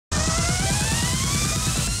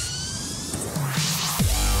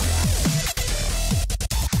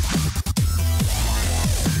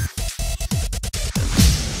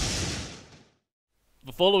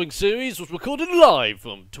following series was recorded live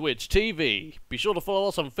from Twitch TV. Be sure to follow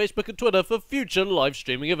us on Facebook and Twitter for future live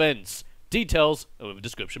streaming events. Details are in the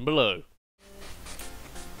description below.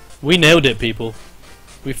 We nailed it, people.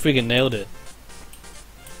 We friggin' nailed it.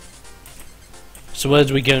 So where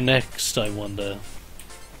do we go next, I wonder?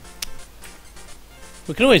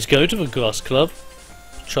 We can always go to the grass club.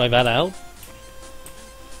 Try that out.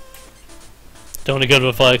 Don't want to go to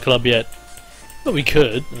the fire club yet. But we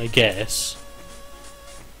could, I guess.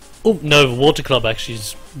 Oh, no, the water club actually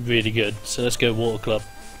is really good. So let's go water club.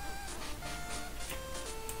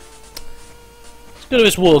 Let's go to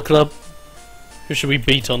this water club. Who should we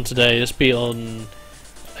beat on today? Let's beat on...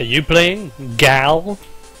 Are you playing? Gal?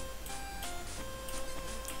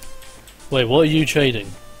 Wait, what are you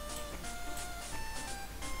trading?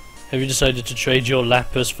 Have you decided to trade your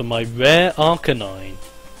Lapras for my rare Arcanine?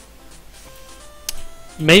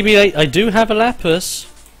 Maybe I do have a Lapras,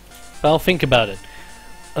 but I'll think about it.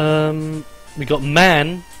 We got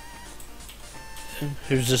Man,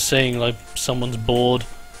 who's just saying like someone's bored.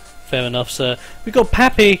 Fair enough, sir. We got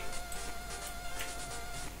Pappy,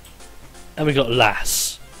 and we got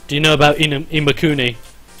Lass. Do you know about Imakuni?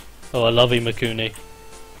 Oh, I love Imakuni.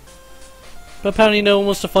 But apparently no one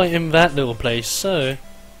wants to fight in that little place, so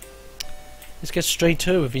let's get straight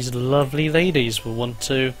to it with these lovely ladies will want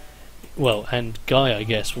to, well, and Guy I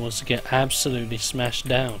guess wants to get absolutely smashed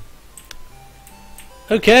down.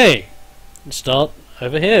 Okay, let's start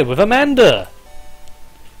over here with Amanda.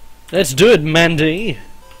 Let's do it, Mandy.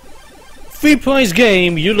 Free prize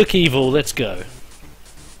game, you look evil, let's go.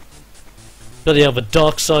 Bloody hell, the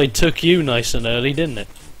dark side took you nice and early, didn't it?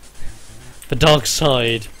 The dark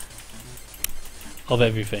side of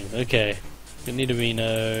everything. Okay, we need a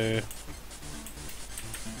Reno.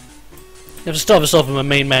 Let's start us off with my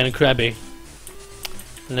main man and Krabby.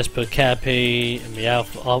 And let's put Cappy and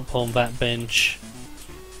Meowth up on that bench.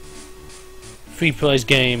 Free prize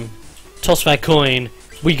game. Toss that coin.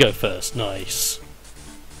 We go first. Nice.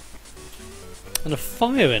 And a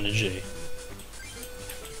fire energy.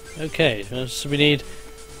 Okay, so we need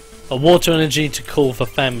a water energy to call for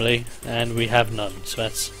family, and we have none. So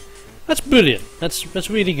that's brilliant. That's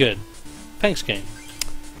really good. Thanks, game.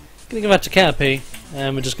 Gonna give that to Cappy,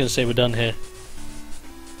 and we're just gonna say we're done here.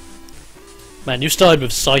 Man, you started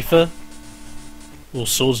with Cypher. Or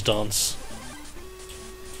Swords Dance.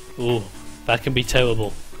 Ooh, that can be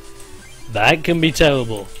terrible. That can be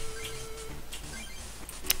terrible.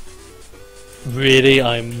 Really,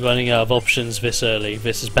 I'm running out of options this early.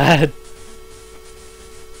 This is bad.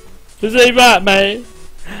 This ain't right, mate.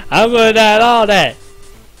 I'm running out all that.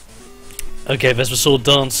 Okay, there's the Sword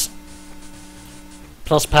Dance.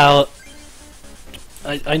 Plus power.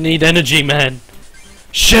 I need energy, man.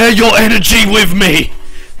 Share your energy with me!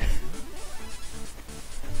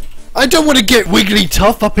 I don't want to get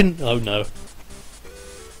Wigglytuff up in... Oh no.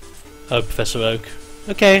 Oh, Professor Oak.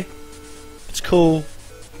 Okay. It's cool.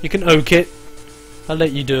 You can oak it. I'll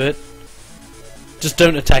let you do it. Just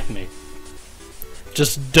don't attack me.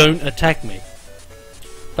 Just don't attack me.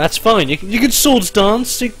 That's fine. You can Swords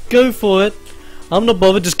Dance. Go for it. I'm not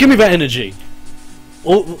bothered. Just give me that energy.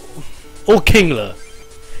 Or Kingler.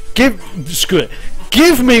 Screw it.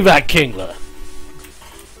 Give me that Kingler.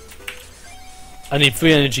 I need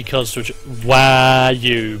 3 energy cards to... Wow,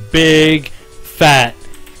 you big, fat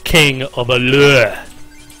king of allure.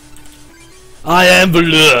 I am the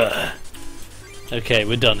lure. Okay,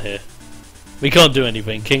 we're done here. We can't do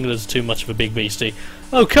anything. Kingler's too much of a big beastie.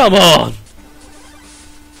 Oh, come on.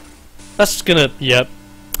 That's gonna... Yep.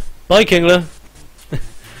 Bye, Kingler.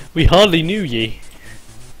 We hardly knew ye.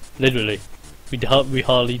 Literally. We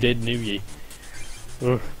hardly did knew ye.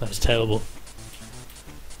 That was terrible.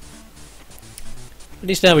 At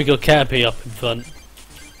least now we got Cappy up in front.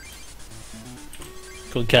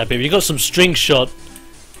 Got Cappy. We got some string shot.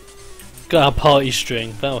 Got our party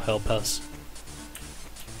string. That'll help us.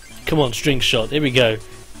 Come on, string shot. Here we go.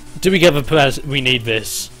 Do we get the prize? We need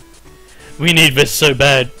this. We need this so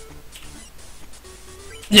bad.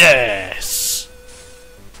 Yes!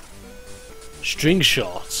 String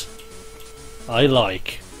shot. I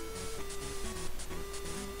like.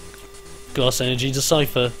 Glass energy to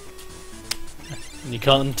Cypher. And you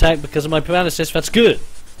can't attack because of my paralysis. That's good.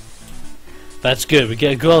 That's good. We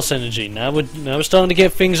get a grass energy. Now we're starting to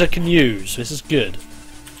get things I can use. This is good.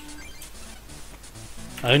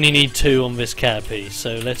 I only need 2 on this Caterpie,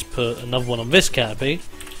 so let's put another one on this Caterpie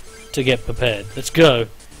to get prepared. Let's go.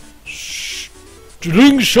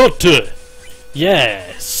 String shot.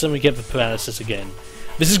 Yes, and we get the paralysis again.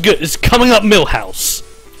 This is good. It's coming up, Millhouse.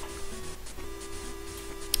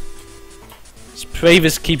 Pray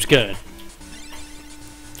this keeps going.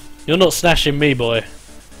 You're not slashing me, boy.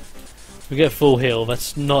 We get full heal.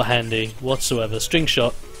 That's not handy whatsoever. String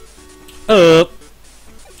shot.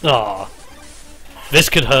 Ah. This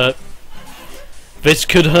could hurt. This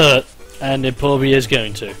could hurt. And it probably is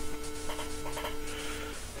going to.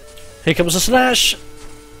 Here comes a slash.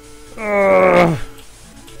 Ugh.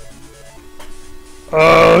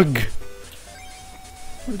 Ugh.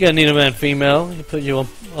 We're gonna need a man female. You put you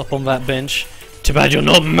up on that bench. Too bad you're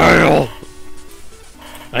not male.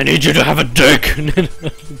 I need you to have a dick. Oh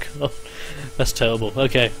God. That's terrible.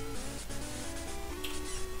 Okay.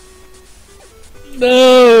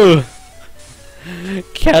 No!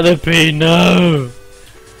 Canopy, no!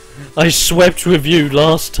 I swept with you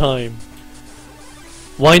last time.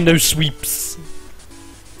 Why no sweeps?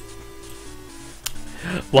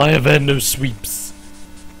 Why are there no sweeps?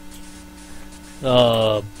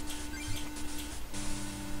 Bugger.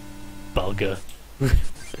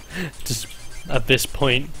 Just at this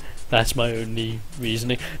point, that's my only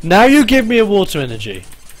reasoning. Now you give me a water energy.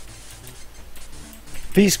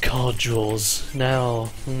 These card draws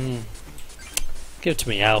now. Give it to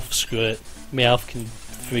Meowth, screw it. Meowth can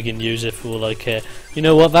friggin' use it for all I care. You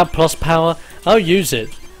know what, that plus power, I'll use it.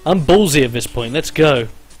 I'm ballsy at this point, let's go.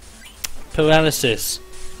 Paralysis.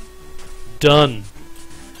 Done.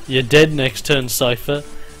 You're dead next turn, Cypher.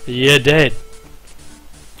 You're dead.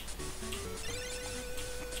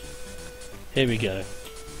 Here we go.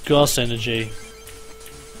 Grass energy.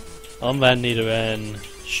 On Van Nidoran.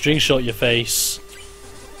 String shot your face.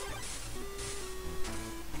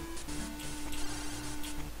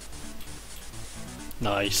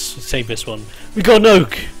 Nice. Let's take this one. We got an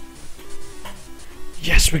oak!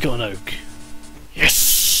 Yes, we got an oak.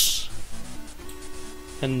 Yes!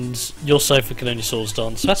 And your Cypher can only Swords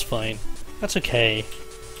Dance. That's fine. That's okay.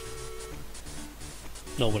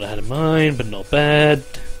 Not what I had in mind, but not bad.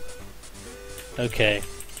 Okay.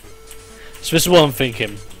 So this is what I'm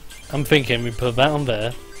thinking. I'm thinking we put that on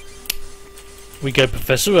there. We go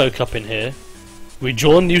Professor Oak up in here. We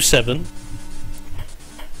draw a new 7.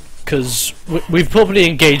 Because we've probably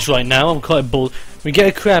engaged right now. I'm quite bored. We get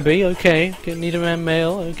a Krabby, okay. Get Nidoran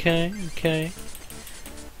male, okay, okay.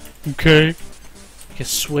 Okay. Get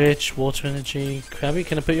Switch, Water Energy. Krabby,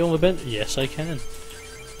 can I put you on the bench? Yes, I can.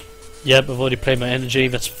 Yep, I've already played my energy,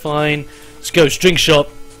 that's fine. Let's go, String Shot.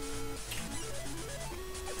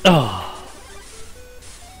 Oh.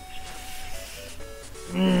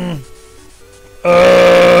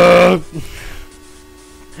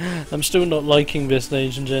 I'm still not liking this,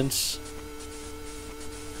 ladies and gents.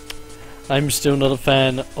 I'm still not a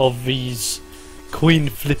fan of these coin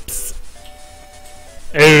flips.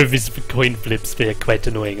 Oh, these coin flips, they're quite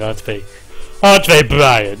annoying, aren't they? Aren't they,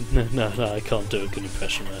 Brian? No, I can't do a good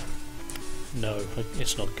impression there. No,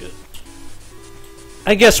 it's not good.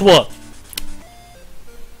 And guess what?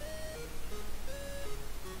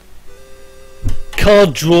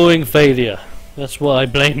 Card drawing failure. That's what I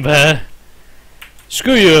blame there.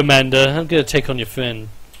 Screw you, Amanda. I'm gonna take on your friend,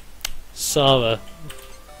 Sarah.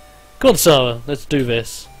 Go on, Sarah. Let's do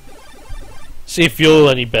this. See if you're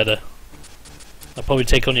any better. I'll probably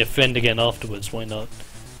take on your friend again afterwards. Why not?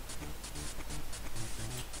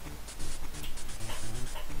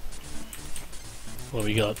 What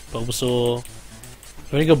we got? Bulbasaur.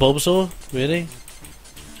 We only got Bulbasaur? Really?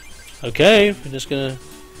 Okay, we're just gonna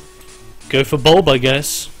go for Bulb, I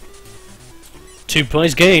guess.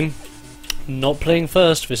 2-prize game. Not playing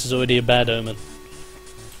first, this is already a bad omen.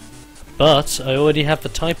 But I already have the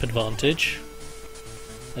type advantage.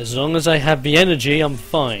 As long as I have the energy, I'm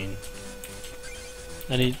fine.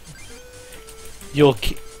 And you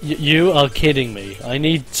are kidding me. I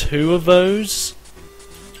need 2 of those?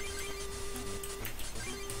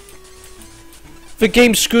 The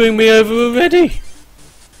game's screwing me over already!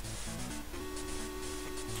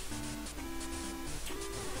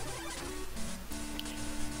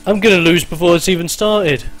 I'm gonna lose before it's even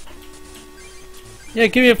started. Yeah,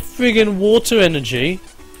 give me a friggin' water energy.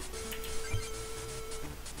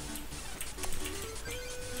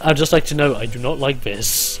 I'd just like to know, I do not like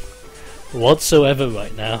this whatsoever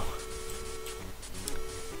right now.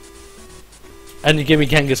 And you give me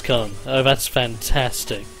Kangaskhan. Oh, that's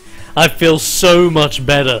fantastic. I feel so much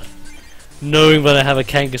better knowing that I have a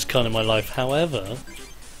Kangaskhan in my life. However,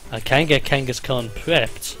 I can get Kangaskhan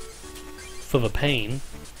prepped for the pain.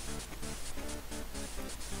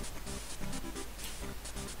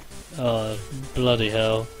 Oh, bloody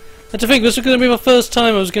hell. And to think, this was going to be my first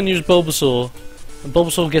time I was going to use Bulbasaur. And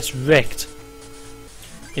Bulbasaur gets wrecked.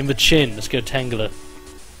 In the chin. Let's go Tangler.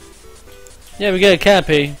 Yeah, we get a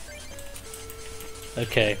Cappy.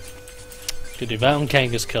 Okay. Could do that on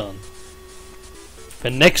Kangaskhan. For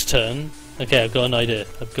next turn... Okay, I've got an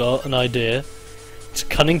idea. It's a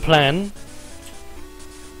cunning plan,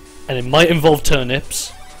 and it might involve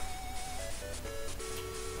turnips,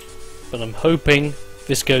 but I'm hoping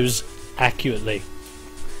this goes accurately.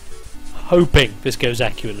 Hoping this goes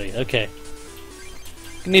accurately. Okay.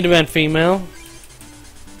 Need around female.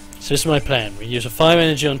 So this is my plan. We use a fire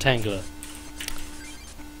energy on Tangler.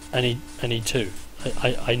 I need two.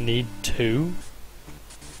 I need two.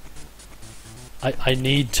 I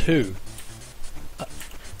need two.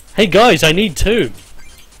 Hey guys, I need two.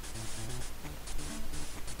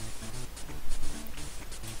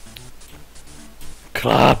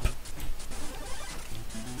 Clap.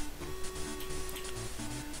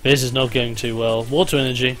 This is not going too well. Water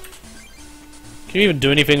energy. Can you even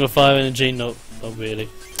do anything with fire energy? No, not really.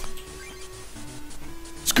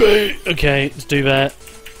 It's great. Okay, let's do that.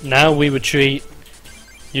 Now we retreat,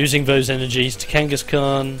 using those energies to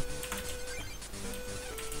Kangaskhan.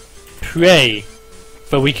 Pray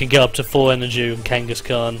that we can get up to 4 energy on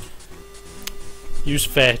Kangaskhan. Use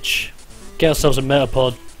fetch. Get ourselves a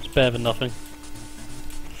Metapod. It's better than nothing.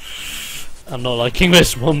 I'm not liking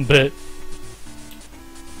this one bit.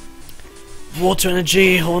 Water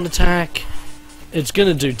energy, horn attack. It's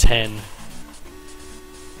gonna do 10.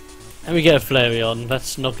 And we get a Flareon.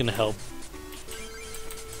 That's not gonna help.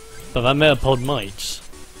 But that Metapod might.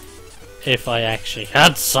 If I actually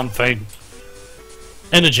had something.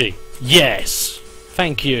 Energy. Yes!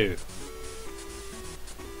 Thank you.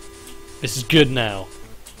 This is good now.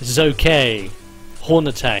 This is okay. Horn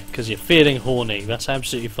attack, because you're feeling horny. That's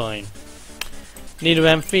absolutely fine. Need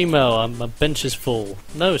a female. My bench is full.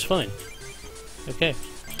 No, it's fine. Okay.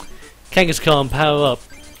 Kangaskhan, power up.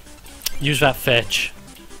 Use that fetch.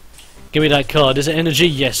 Give me that card. Is it energy?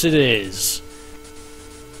 Yes, it is.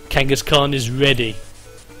 Kangaskhan is ready.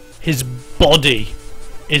 His body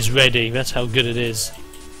is ready. That's how good it is.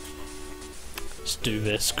 Let's do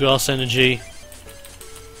this. Grass energy.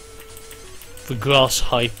 For grass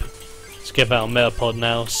hype. Let's get out Metapod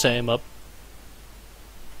now. Set him up.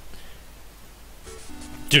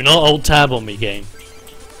 Do not hold tab on me, game.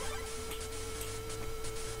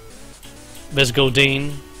 There's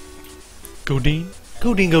Goldeen. Goldeen?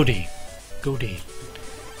 Goldeen, Goldeen. Goldeen.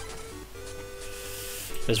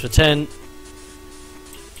 There's for 10.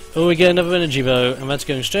 Oh, we get another energy though, and that's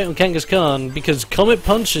going straight on Kangaskhan because Comet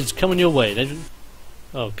Punch is coming your way.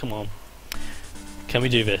 Oh, come on. Can we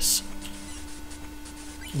do this?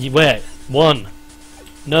 Where? 1.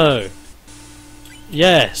 No.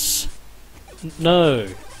 Yes. No.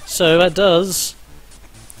 So that does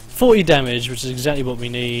 40 damage, which is exactly what we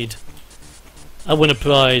need. I win a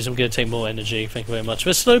prize. I'm going to take more energy. Thank you very much.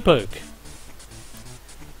 We're Slowpoke.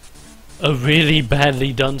 A really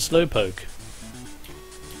badly done Slowpoke.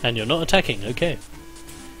 And you're not attacking. Okay.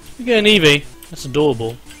 We get an Eevee. That's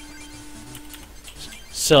adorable.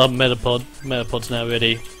 Set up Metapod. Metapod's now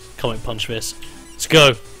ready. Comet Punch this. Let's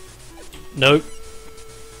go. Nope.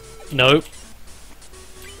 Nope.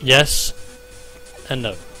 Yes. And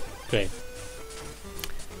no. Great.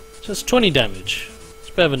 Just 20 damage. It's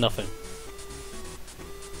better than nothing.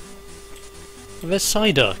 And there's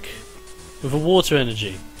Psyduck. With a water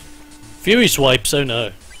energy. Fury swipes, oh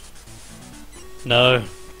no. No.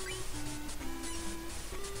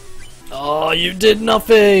 Oh, you did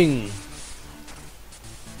nothing!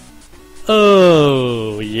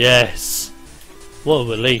 Oh, yes. What a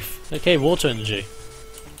relief. Okay, water energy.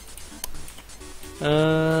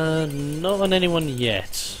 Not on anyone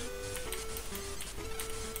yet.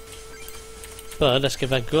 But let's give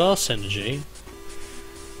that grass energy.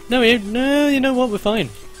 No, you know what? We're fine.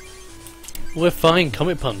 We're fine.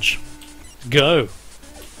 Comet Punch. Go.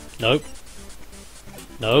 Nope.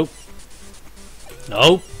 Nope.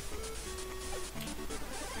 Nope.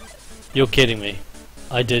 You're kidding me.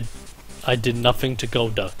 I did nothing to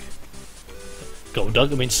Golduck.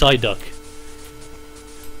 Golduck? I mean Psyduck.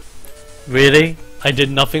 Really? I did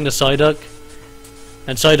nothing to Psyduck?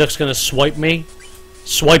 And Psyduck's gonna swipe me?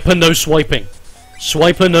 Swiper, no swiping.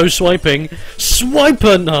 Swiper, no swiping.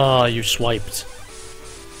 Swiper! Ah, you swiped.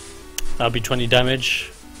 That'll be 20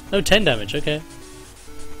 damage. No, 10 damage, okay.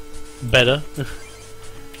 Better.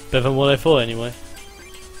 Better than what I thought, anyway.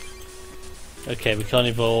 Okay, we can't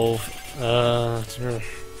evolve.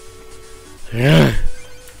 Yeah.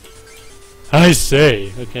 I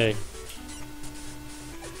say. Okay.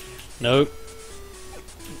 Nope.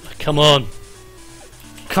 Come on.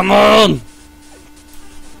 Come on!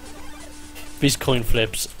 These coin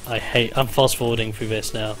flips, I hate. I'm fast forwarding through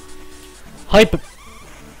this now. Hyper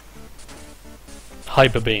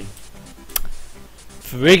Beam.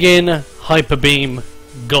 Friggin' Hyper Beam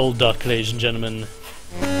Golduck, ladies and gentlemen.